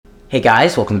Hey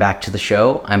guys, welcome back to the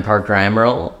show. I'm Parker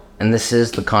Eimerl, and this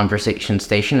is the Conversation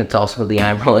Station. It's also the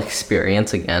Eimerl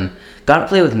Experience again. Gotta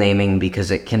play with naming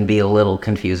because it can be a little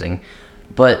confusing.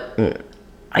 But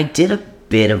I did a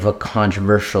bit of a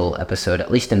controversial episode,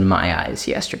 at least in my eyes,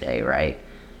 yesterday, right?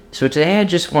 So today I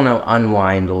just want to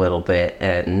unwind a little bit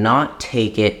and not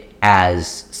take it as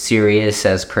serious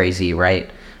as crazy, right?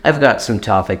 I've got some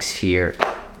topics here,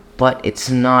 but it's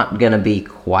not gonna be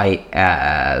quite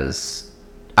as...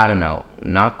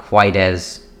 not quite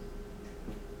as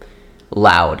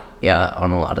loud,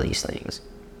 on a lot of these things.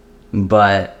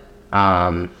 But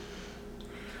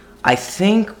I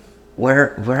think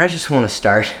where I just want to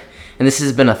start, and this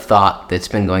has been a thought that's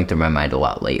been going through my mind a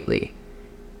lot lately,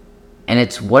 and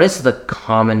it's, what is the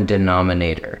common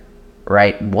denominator,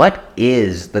 right? What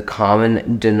is the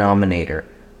common denominator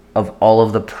of all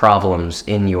of the problems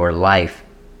in your life?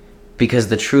 Because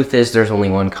the truth is, there's only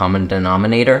one common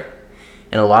denominator.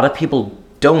 And a lot of people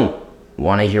don't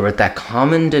want to hear what that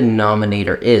common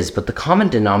denominator is, but the common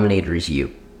denominator is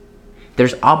you.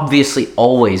 There's obviously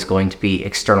always going to be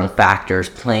external factors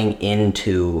playing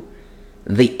into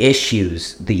the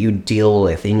issues that you deal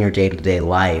with in your day-to-day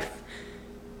life.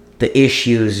 The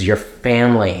issues your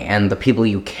family and the people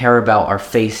you care about are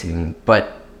facing,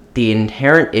 but the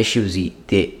inherent issues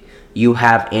that you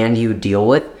have and you deal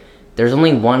with, there's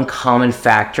only one common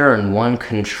factor and one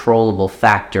controllable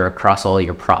factor across all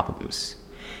your problems.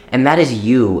 And that is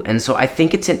you. And so I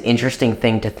think it's an interesting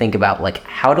thing to think about, like,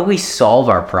 how do we solve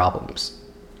our problems?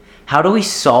 How do we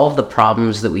solve the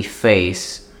problems that we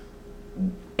face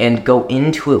and go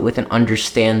into it with an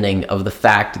understanding of the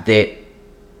fact that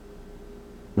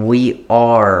we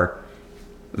are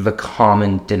the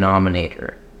common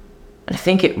denominator? And I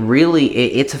think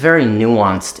it's a very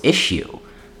nuanced issue.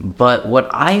 But what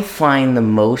I find the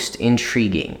most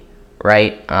intriguing,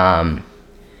 right,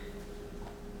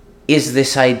 is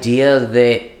this idea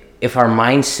that if our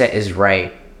mindset is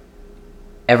right,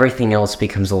 everything else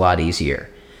becomes a lot easier.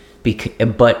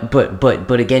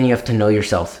 But again, you have to know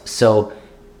yourself. So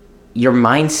your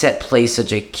mindset plays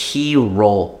such a key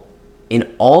role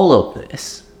in all of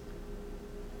this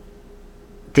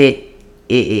that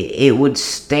it would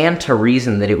stand to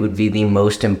reason that it would be the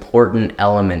most important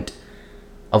element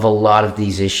of a lot of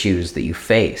these issues that you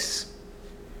face.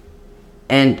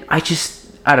 And I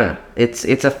don't know. It's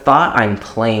a thought I'm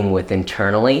playing with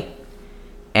internally,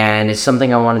 and it's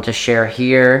something I wanted to share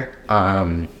here,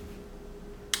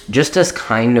 just as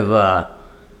kind of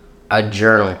a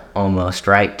journal almost,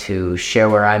 right? To share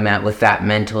where I'm at with that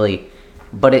mentally.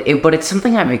 But it's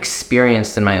something I've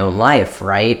experienced in my own life,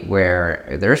 right?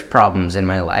 Where there's problems in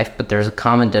my life, but there's a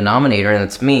common denominator, and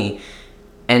it's me.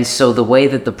 And so the way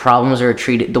that the problems are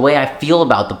treated, the way I feel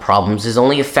about the problems is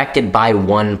only affected by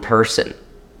one person.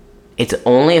 It's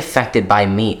only affected by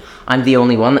me. I'm the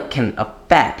only one that can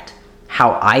affect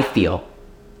how I feel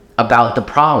about the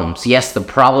problems. Yes, the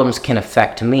problems can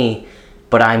affect me,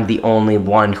 but I'm the only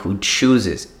one who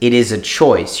chooses. It is a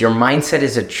choice. Your mindset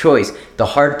is a choice. The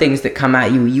hard things that come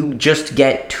at you, you just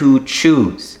get to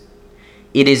choose.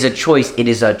 It is a choice. It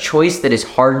is a choice that is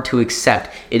hard to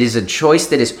accept. It is a choice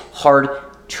that is hard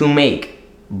to make,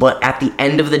 but at the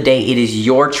end of the day, it is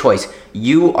your choice.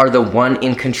 You are the one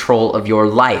in control of your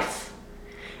life.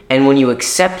 And when you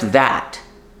accept that,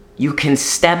 you can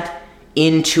step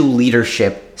into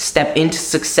leadership, step into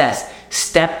success,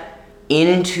 step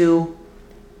into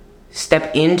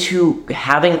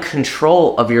having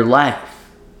control of your life.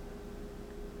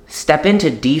 Step into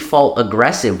default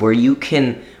aggressive,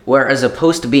 where as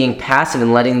opposed to being passive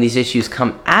and letting these issues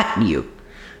come at you,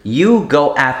 you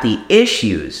go at the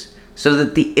issues so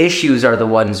that the issues are the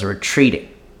ones retreating.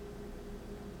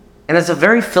 And that's a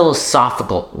very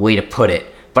philosophical way to put it,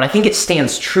 but I think it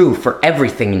stands true for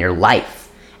everything in your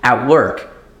life. At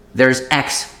work, there's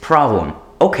X problem.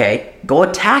 Okay, go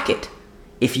attack it.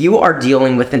 If you are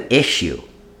dealing with an issue,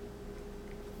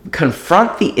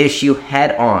 confront the issue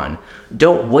head on.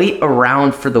 Don't wait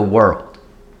around for the world.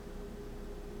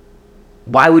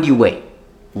 Why would you wait?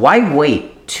 Why wait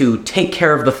to take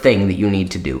care of the thing that you need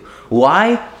to do?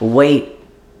 Why wait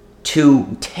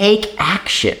to take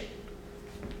action?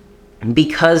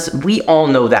 Because we all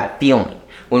know that feeling.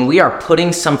 When we are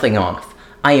putting something off,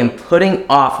 I am putting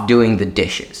off doing the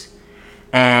dishes.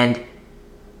 And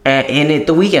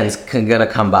the weekend's gonna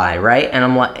come by, right? And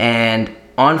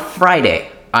on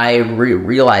Friday, I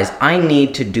realize I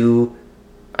need to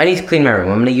clean my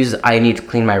room. I need to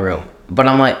clean my room. But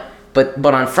I'm like,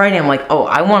 But on Friday, I'm like, oh,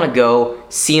 I want to go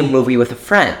see a movie with a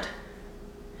friend.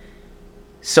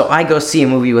 So I go see a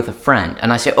movie with a friend,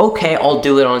 and I say, okay, I'll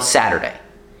do it on Saturday.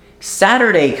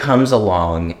 Saturday comes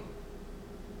along,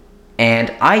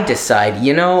 and I decide,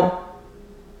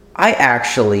 I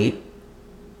actually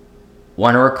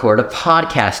want to record a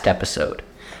podcast episode.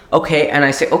 Okay, and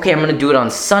I say, okay, I'm going to do it on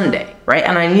Sunday, right?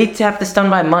 And I need to have this done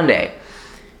by Monday.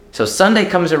 So Sunday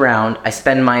comes around, I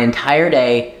spend my entire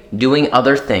day doing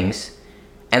other things,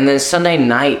 and then Sunday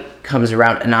night comes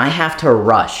around, and I have to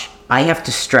rush. I have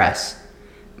to stress.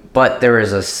 But there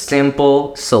is a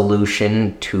simple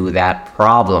solution to that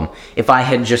problem. If I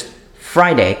had just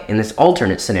Friday, in this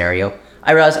alternate scenario,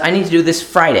 I realize I need to do this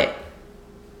Friday.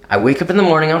 I wake up in the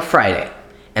morning on Friday,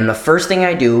 and the first thing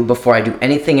I do before I do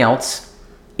anything else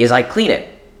is I clean it.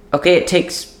 Okay, it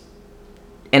takes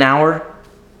an hour,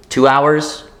 2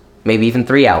 hours, maybe even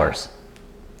 3 hours.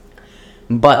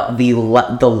 But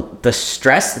the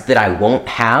stress that I won't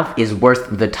have is worth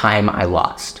the time I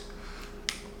lost.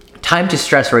 Time to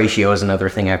stress ratio is another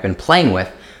thing I've been playing with,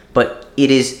 but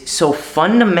it is so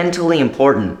fundamentally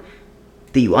important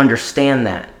that you understand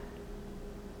that.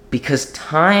 Because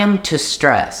time to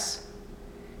stress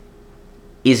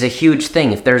is a huge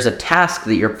thing. If there's a task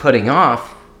that you're putting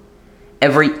off,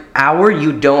 every hour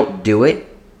you don't do it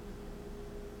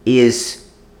is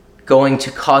going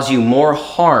to cause you more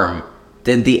harm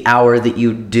than the hour that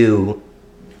you do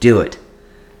it.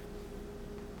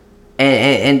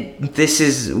 And this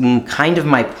is kind of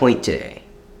my point today,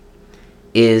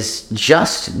 is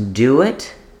just do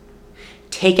it.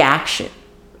 Take action,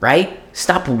 right?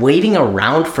 Stop waiting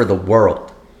around for the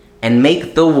world and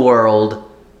make the world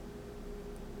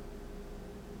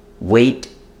wait.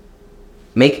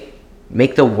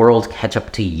 Make the world catch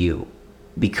up to you,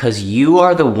 because you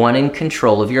are the one in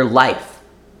control of your life.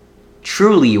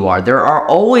 Truly you are. There are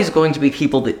always going to be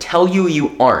people that tell you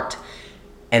you aren't.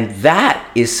 And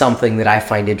that is something that I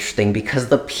find interesting, because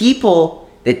the people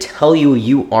that tell you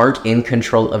you aren't in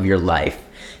control of your life,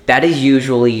 that is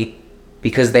usually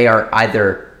because they are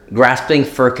either grasping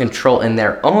for control in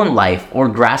their own life or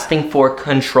grasping for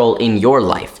control in your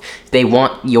life. They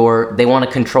want to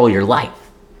control your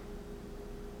life.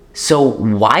 So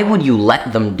why would you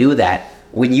let them do that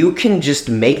when you can just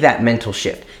make that mental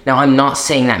shift? Now, I'm not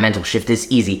saying that mental shift is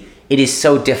easy. It is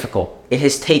so difficult. It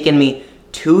has taken me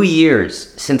 2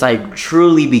 years since I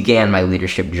truly began my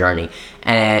leadership journey.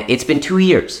 And it's been 2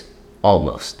 years,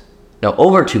 almost. No,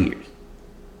 over 2 years.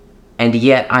 And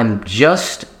yet I'm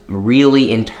just really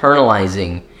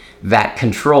internalizing that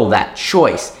control, that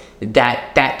choice,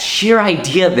 that sheer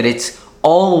idea that it's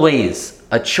always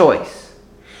a choice.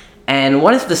 And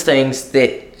one of the things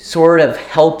that sort of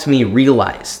helped me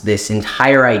realize this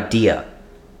entire idea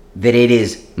that it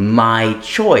is my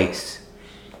choice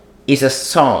is a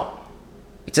song.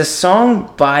 It's a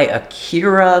song by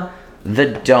Akira the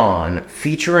Don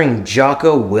featuring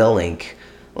Jocko Willink.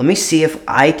 Let me see if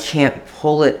I can't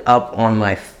pull it up on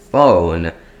my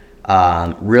phone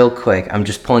real quick. I'm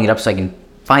just pulling it up so I can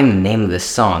find the name of this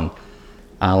song.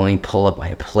 Let me pull up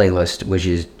my playlist, which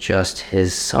is just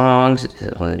his songs.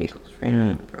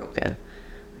 Broken.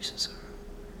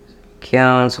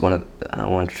 Counts.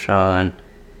 One shot.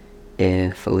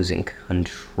 If losing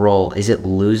control. Is it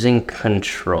losing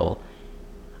control?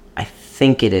 I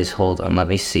think it is. Hold on. Let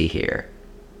me see here.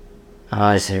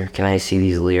 Can I see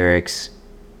these lyrics?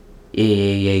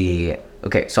 Yeah.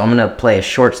 Okay, so I'm gonna play a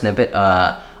short snippet.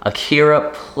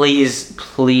 Akira,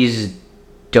 please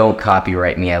don't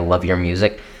copyright me. I love your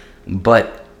music,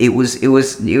 but it was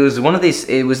one of these.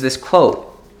 It was this quote,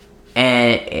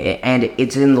 and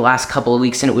it's in the last couple of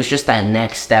weeks, and it was just that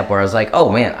next step where I was like,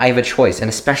 oh man, I have a choice, and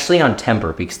especially on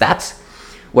temper, because that's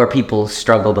where people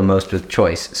struggle the most with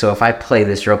choice. So if I play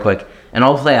this real quick, and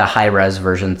I'll play a high-res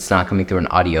version, it's not coming through an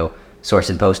audio source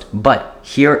in post, but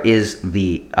here is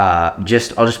the I'll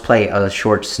just play a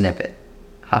short snippet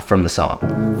from the song.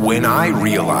 When I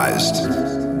realized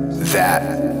that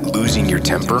losing your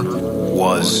temper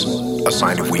was a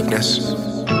sign of weakness,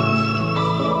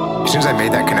 as soon as I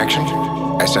made that connection,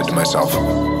 I said to myself,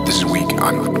 this is weak,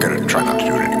 I'm gonna try not to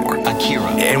do it anymore.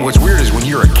 Akira. And what's weird is when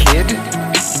you're a kid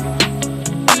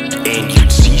and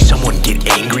you'd see someone get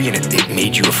angry and it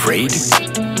made you afraid,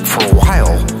 for a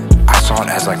while I saw it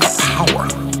as like a power,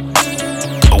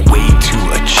 a way to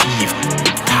achieve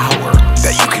power,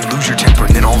 that you can lose your temper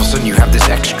and then all of a sudden you have this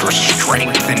extra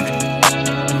strength. And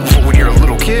when you're a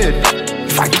little kid,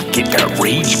 if I could get that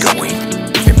rage going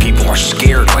and people are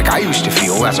scared like I used to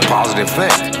feel, that's a positive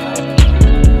thing.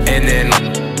 And then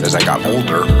as I got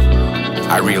older,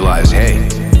 I realized, hey,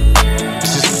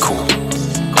 this isn't cool.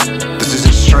 This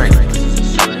isn't strength.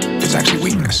 It's actually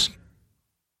weakness.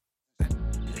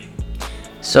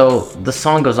 So the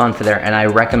song goes on for there, and I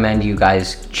recommend you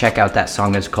guys check out that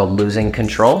song. It's called Losing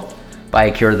Control by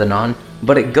Akira the Don.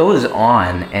 But it goes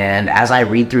on, and as I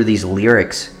read through these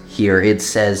lyrics, here. It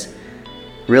says,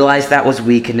 realize that was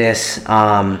weakness,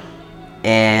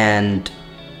 and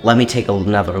let me take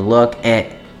another look.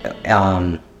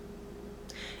 And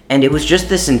it was just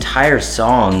this entire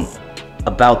song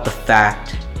about the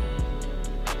fact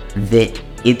that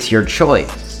it's your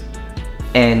choice,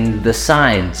 and the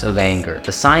signs of anger,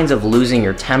 the signs of losing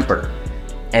your temper,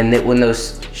 and that when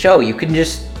those show, you can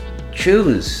just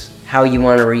choose how you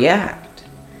want to react.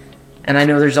 And I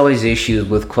know there's always issues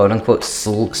with quote-unquote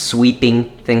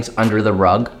sweeping things under the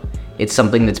rug. It's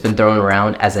something that's been thrown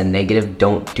around as a negative.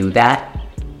 Don't do that.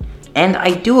 And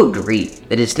I do agree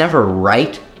that it's never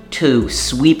right to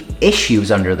sweep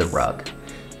issues under the rug,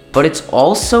 but it's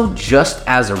also just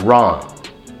as wrong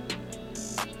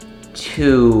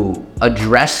to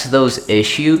address those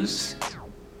issues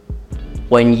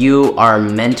when you are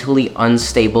mentally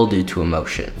unstable due to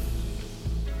emotion.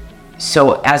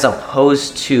 So as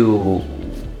opposed to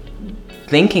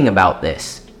thinking about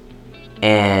this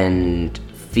and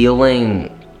feeling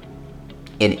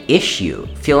an issue,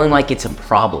 feeling like it's a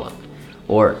problem,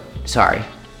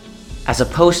 as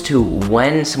opposed to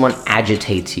when someone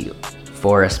agitates you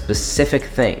for a specific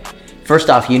thing, first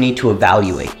off, you need to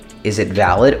evaluate, is it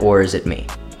valid or is it me?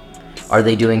 Are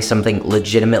they doing something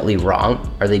legitimately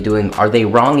wrong? Are they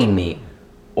wronging me?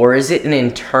 Or is it an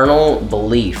internal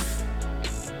belief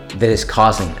that is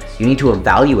causing this? You need to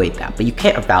evaluate that, but you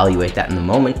can't evaluate that in the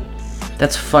moment.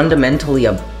 That's fundamentally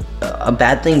a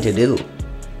bad thing to do.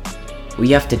 What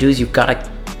you have to do is you've gotta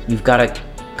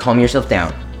calm yourself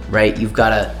down, right? You've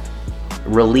gotta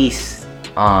release,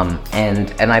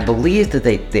 and I believe that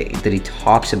that he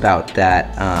talks about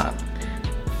that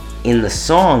in the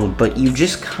song, but you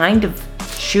just kind of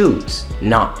choose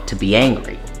not to be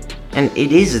angry, and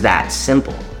it is that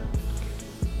simple.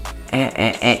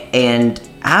 And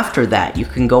after that, you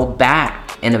can go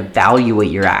back and evaluate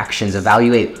your actions,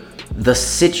 evaluate the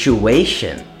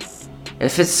situation. And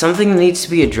if it's something that needs to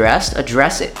be addressed,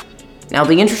 address it. Now,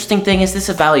 the interesting thing is this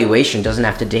evaluation doesn't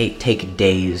have to take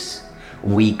days,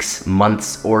 weeks,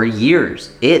 months, or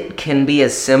years. It can be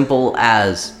as simple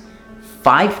as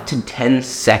 5 to 10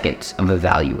 seconds of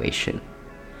evaluation.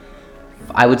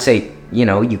 I would say,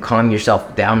 you calm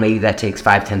yourself down. Maybe that takes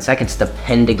 5-10 seconds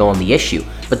depending on the issue.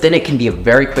 But then it can be a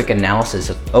very quick analysis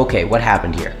of, okay, what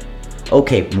happened here?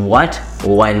 Okay, what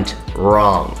went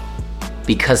wrong?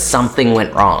 Because something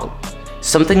went wrong.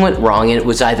 Something went wrong, and it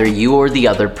was either you or the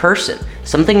other person.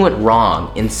 Something went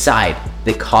wrong inside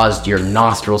that caused your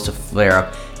nostrils to flare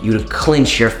up, you to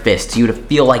clench your fists, you to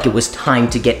feel like it was time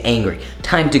to get angry,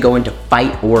 time to go into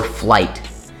fight or flight.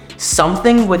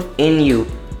 Something within you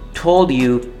told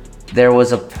you there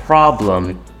was a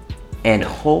problem, and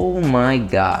oh my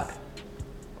god,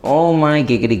 oh my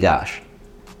giggity gosh,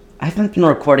 I haven't been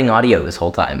recording audio this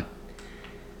whole time.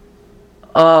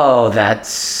 Oh, that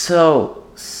so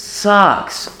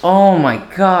sucks. Oh my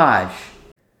gosh.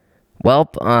 Well,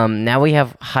 now we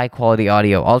have high quality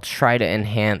audio. I'll try to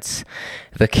enhance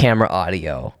the camera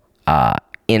audio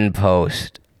in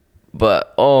post,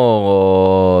 but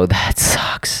oh, that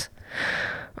sucks.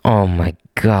 Oh my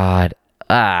god.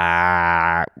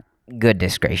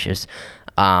 Goodness gracious.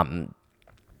 But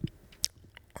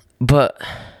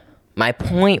my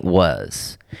point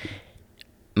was,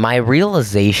 my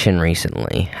realization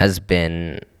recently has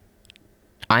been,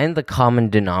 I'm the common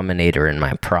denominator in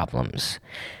my problems,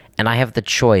 and I have the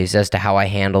choice as to how I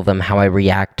handle them, how I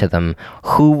react to them,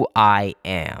 who I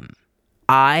am.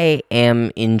 I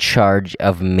am in charge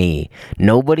of me.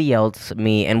 Nobody else,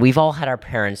 me. And we've all had our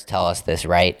parents tell us this,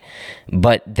 right?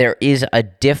 But there is a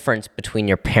difference between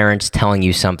your parents telling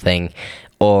you something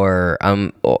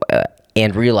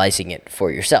and realizing it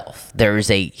for yourself. There is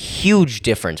a huge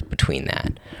difference between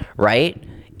that, right?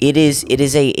 It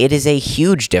is a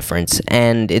huge difference,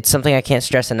 and it's something I can't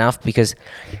stress enough, because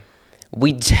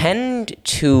we tend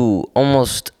to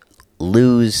almost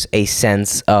lose a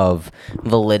sense of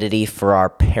validity for our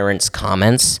parents'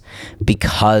 comments,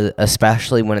 because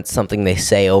especially when it's something they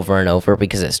say over and over,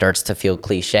 because it starts to feel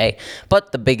cliche.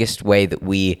 But the biggest way that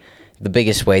we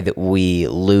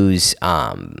lose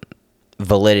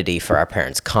validity for our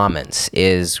parents' comments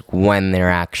is when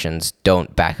their actions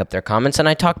don't back up their comments, and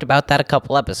I talked about that a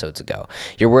couple episodes ago.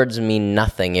 Your words mean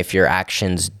nothing if your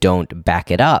actions don't back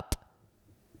it up.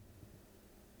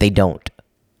 They don't.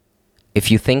 If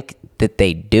you think that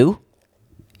they do,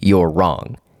 you're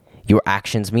wrong. Your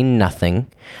actions mean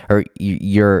nothing, or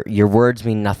your words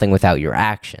mean nothing without your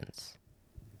actions.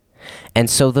 And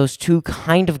so those two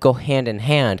kind of go hand in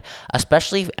hand,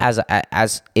 especially as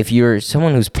if you're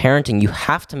someone who's parenting. You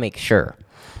have to make sure,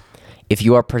 if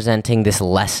you are presenting this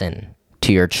lesson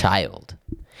to your child,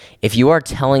 If you are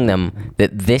telling them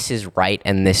that this is right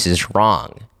and this is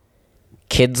wrong,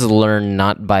 kids learn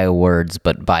not by words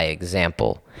but by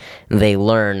example. They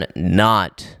learn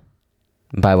not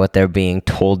by what they're being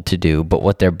told to do, but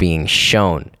what they're being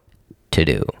shown to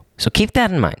do. So keep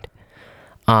that in mind.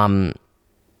 And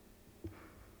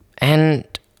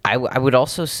I would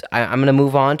also, I'm going to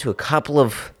move on to a couple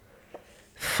of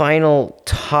final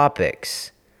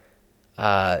topics,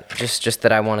 just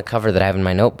that I want to cover that I have in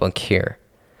my notebook here.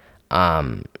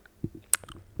 And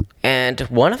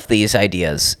one of these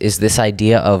ideas is this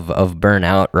idea of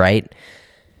burnout, right?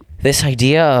 This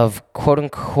idea of quote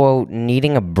unquote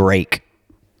needing a break,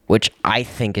 which I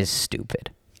think is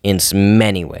stupid in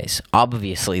many ways.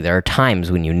 Obviously, there are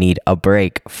times when you need a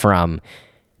break from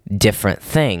different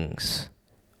things,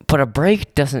 but a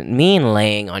break doesn't mean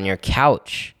laying on your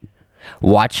couch,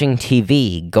 watching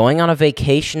TV, going on a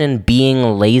vacation, and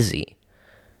being lazy.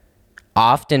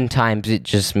 Oftentimes, it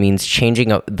just means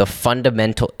changing the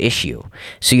fundamental issue.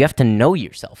 So you have to know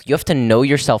yourself. You have to know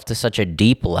yourself to such a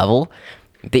deep level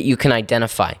that you can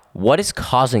identify what is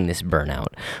causing this burnout.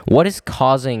 What is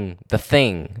causing the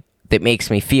thing that makes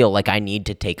me feel like I need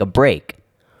to take a break?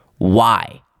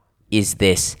 Why is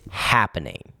this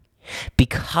happening?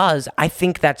 Because I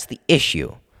think that's the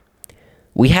issue.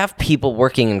 We have people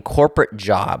working in corporate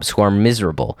jobs who are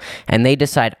miserable, and they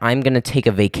decide, I'm going to take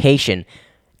a vacation,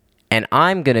 and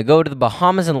I'm going to go to the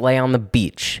Bahamas and lay on the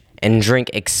beach and drink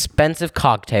expensive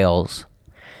cocktails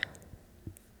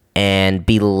and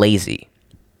be lazy.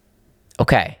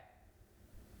 Okay.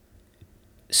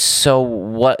 So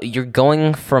what, you're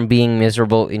going from being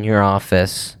miserable in your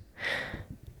office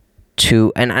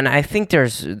to, and I think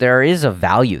there is a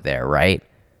value there, right?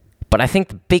 But I think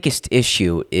the biggest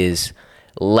issue is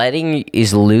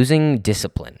losing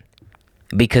discipline.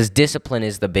 Because discipline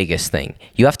is the biggest thing.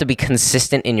 You have to be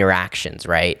consistent in your actions,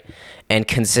 right? And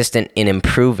consistent in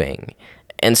improving.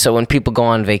 And so when people go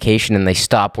on vacation and they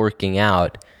stop working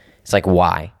out, it's like,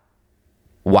 why?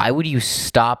 Why would you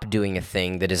stop doing a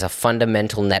thing that is a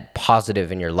fundamental net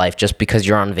positive in your life just because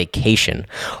you're on vacation?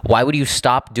 Why would you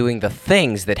stop doing the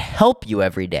things that help you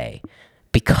every day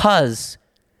because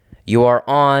you are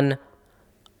on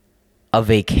a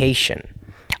vacation?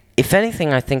 If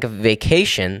anything, I think of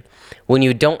vacation, when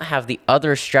you don't have the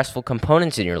other stressful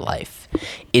components in your life,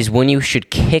 is when you should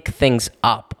kick things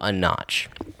up a notch.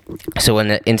 So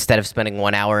instead of spending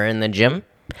 1 hour in the gym,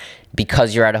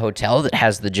 because you're at a hotel that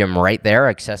has the gym right there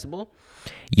accessible,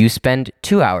 you spend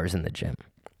 2 hours in the gym.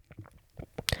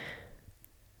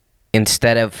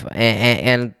 Instead of,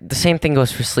 and the same thing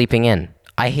goes for sleeping in.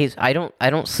 I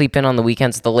don't sleep in on the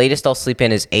weekends. The latest I'll sleep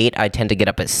in is 8. I tend to get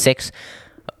up at 6.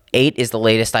 8 is the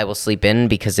latest I will sleep in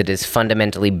because it is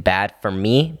fundamentally bad for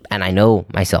me, and I know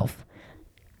myself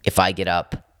if I get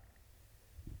up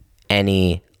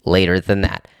any later than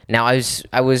that. Now,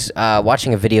 I was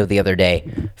watching a video the other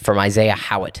day from Isaiah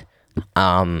Howitt,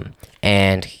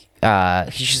 and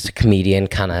he's just a comedian,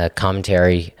 kind of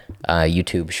commentary,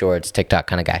 YouTube shorts, TikTok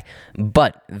kind of guy.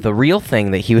 But the real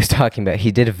thing that he was talking about,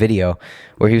 he did a video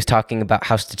where he was talking about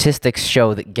how statistics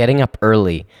show that getting up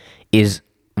early is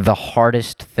the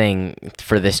hardest thing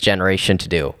for this generation to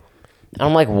do. And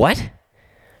I'm like, what?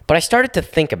 But I started to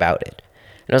think about it.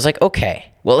 And I was like,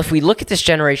 okay, well, if we look at this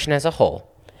generation as a whole,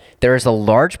 there is a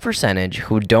large percentage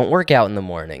who don't work out in the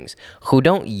mornings, who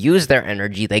don't use their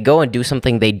energy. They go and do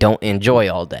something they don't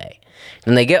enjoy all day.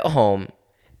 Then they get home,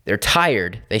 they're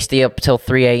tired, they stay up till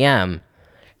 3 a.m.,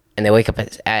 and they wake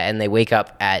up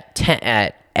at 10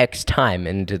 at X time,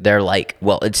 and they're like,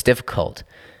 well, it's difficult.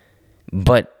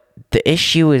 But the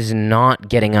issue is not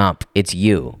getting up, it's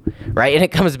you, right? And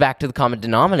it comes back to the common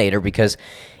denominator, because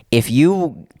if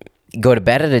you go to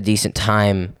bed at a decent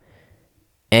time,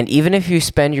 and even if you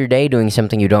spend your day doing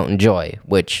something you don't enjoy,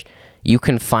 which you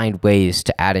can find ways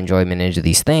to add enjoyment into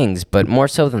these things, but more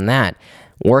so than that,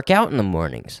 work out in the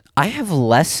mornings. I have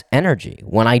less energy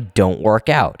when I don't work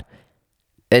out.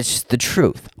 It's the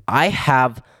truth. I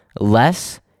have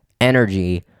less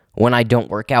energy when I don't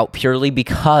work out, purely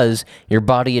because your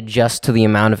body adjusts to the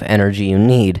amount of energy you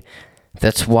need.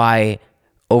 That's why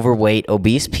overweight,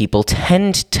 obese people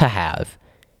tend to have,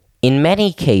 in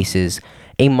many cases,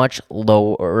 a much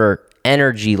lower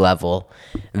energy level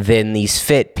than these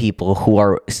fit people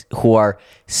who are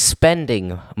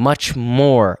spending much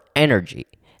more energy.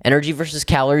 Energy versus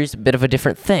calories, a bit of a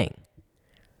different thing.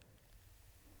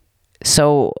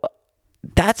 So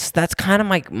that's kind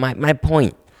of my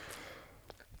point.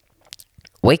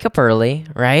 Wake up early,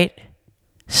 right?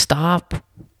 Stop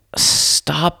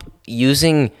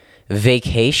using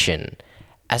vacation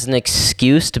as an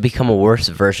excuse to become a worse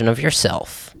version of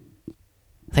yourself.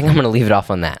 I think I'm going to leave it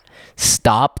off on that.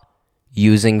 Stop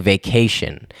using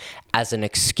vacation as an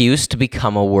excuse to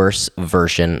become a worse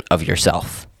version of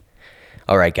yourself.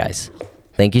 All right, guys.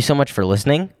 Thank you so much for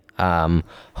listening.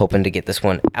 Hoping to get this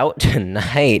one out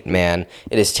tonight, man.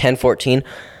 It is 10:14,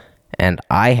 and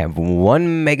I have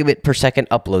 1 megabit per second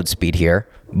upload speed here,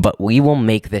 but we will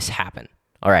make this happen.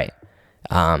 All right.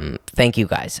 Thank you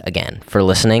guys again for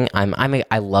listening.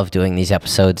 I love doing these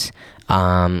episodes.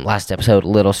 Last episode, a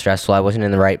little stressful. I wasn't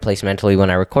in the right place mentally when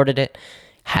I recorded it.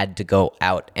 Had to go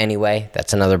out anyway.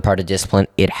 That's another part of discipline.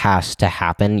 It has to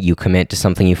happen. You commit to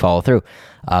something, you follow through.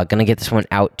 Gonna get this one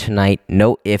out tonight.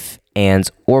 No ifs,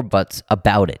 ands, or buts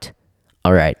about it.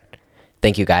 All right.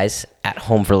 Thank you guys at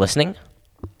home for listening.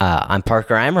 I'm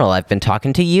Parker Eimerl. I've been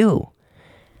talking to you.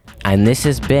 And this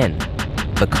has been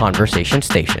The Conversation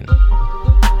Station.